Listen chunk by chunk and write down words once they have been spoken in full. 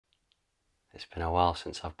It's been a while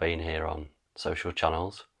since I've been here on social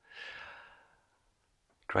channels.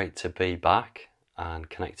 Great to be back and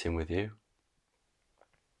connecting with you.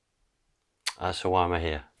 So why am I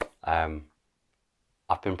here?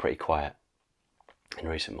 I've been pretty quiet in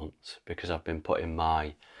recent months because I've been putting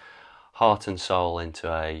my heart and soul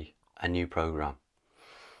into a new program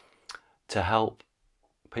to help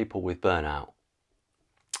people with burnout,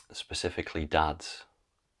 specifically dads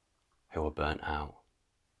who are burnt out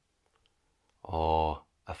or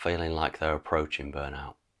are feeling like they're approaching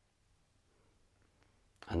burnout.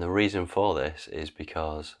 And the reason for this is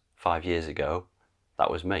because 5 years ago,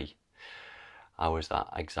 that was me. I was that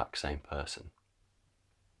exact same person.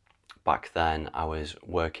 Back then, I was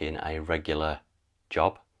working a regular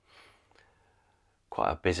job,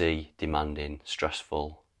 quite a busy, demanding,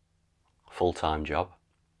 stressful, full-time job.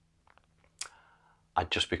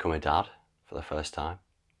 I'd just become a dad for the first time.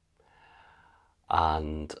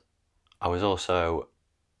 And I was also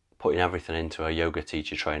putting everything into a yoga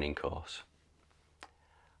teacher training course.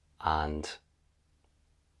 And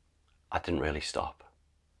I didn't really stop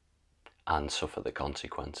and suffer the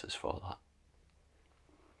consequences for that.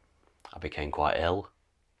 I became quite ill.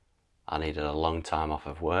 I needed a long time off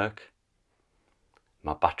of work.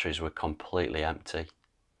 My batteries were completely empty.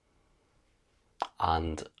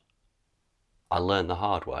 And I learned the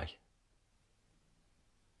hard way.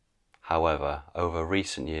 However, over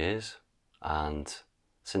recent years, and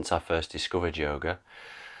since I first discovered yoga,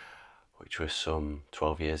 which was some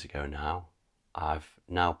 12 years ago now, I've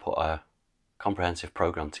now put a comprehensive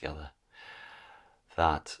program together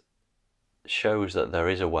that shows that there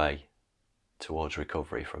is a way towards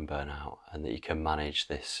recovery from burnout and that you can manage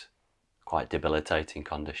this quite debilitating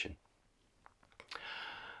condition.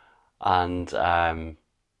 And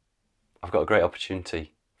I've got a great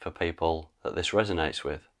opportunity for people that this resonates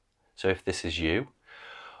with. So if this is you,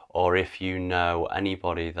 or if you know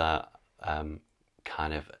anybody that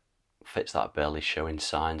kind of fits that bill, is showing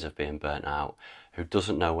signs of being burnt out, who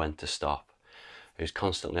doesn't know when to stop, who's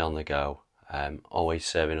constantly on the go, always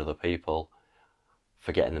serving other people,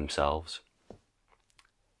 forgetting themselves,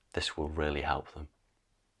 this will really help them.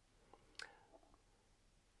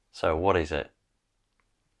 So what is it?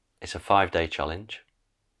 It's a 5-day challenge.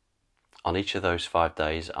 On each of those 5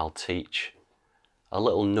 days, I'll teach a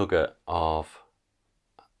little nugget of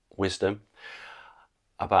wisdom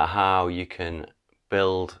about how you can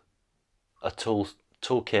build a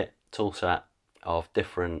toolkit set of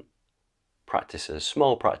different practices,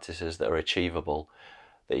 small practices that are achievable,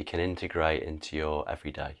 that you can integrate into your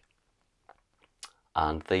everyday.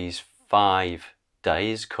 And these 5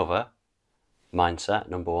 days cover mindset,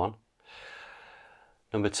 number 1.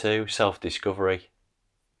 Number 2, self-discovery.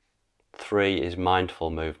 3 is mindful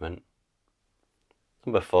movement.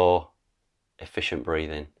 Number 4, efficient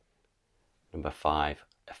breathing. Number 5,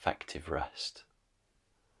 effective rest.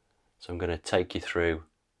 So I'm going to take you through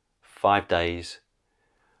 5 days,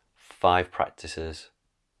 5 practices,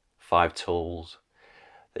 5 tools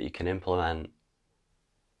that you can implement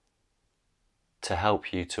to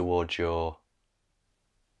help you towards your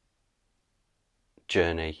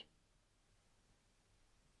journey,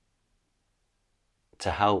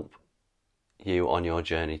 to help you on your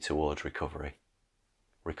journey towards recovery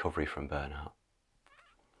from burnout.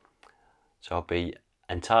 So I'll be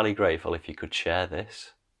entirely grateful if you could share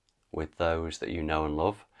this with those that you know and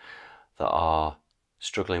love that are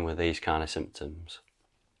struggling with these kind of symptoms.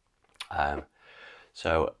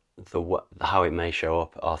 So how it may show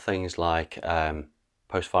up are things like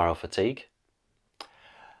post-viral fatigue.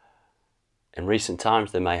 In recent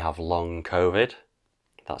times, they may have long COVID.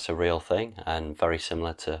 That's a real thing and very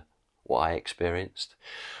similar to what I experienced.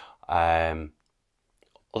 Other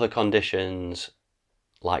conditions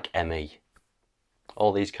like ME,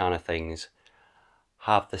 all these kind of things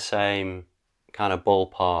have the same kind of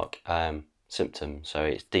ballpark symptoms. So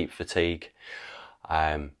it's deep fatigue,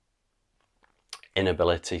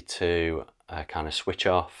 inability to kind of switch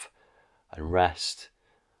off and rest,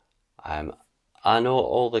 and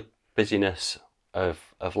all the busyness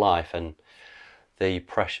of life and the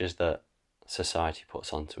pressures that society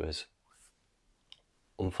puts onto us.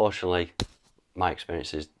 Unfortunately, my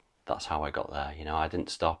experience is that's how I got there. You know, I didn't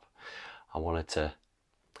stop. I wanted to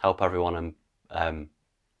help everyone and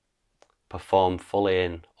perform fully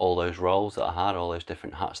in all those roles that I had, all those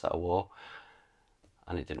different hats that I wore,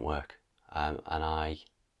 and it didn't work. And I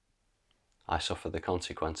suffered the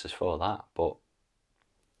consequences for that, but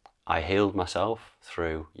I healed myself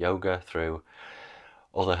through yoga, through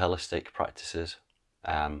other holistic practices,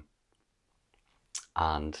 and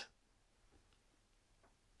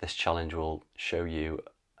this challenge will show you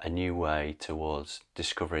a new way towards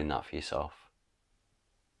discovering that for yourself.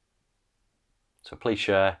 So please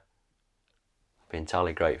share. I'd be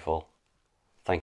entirely grateful.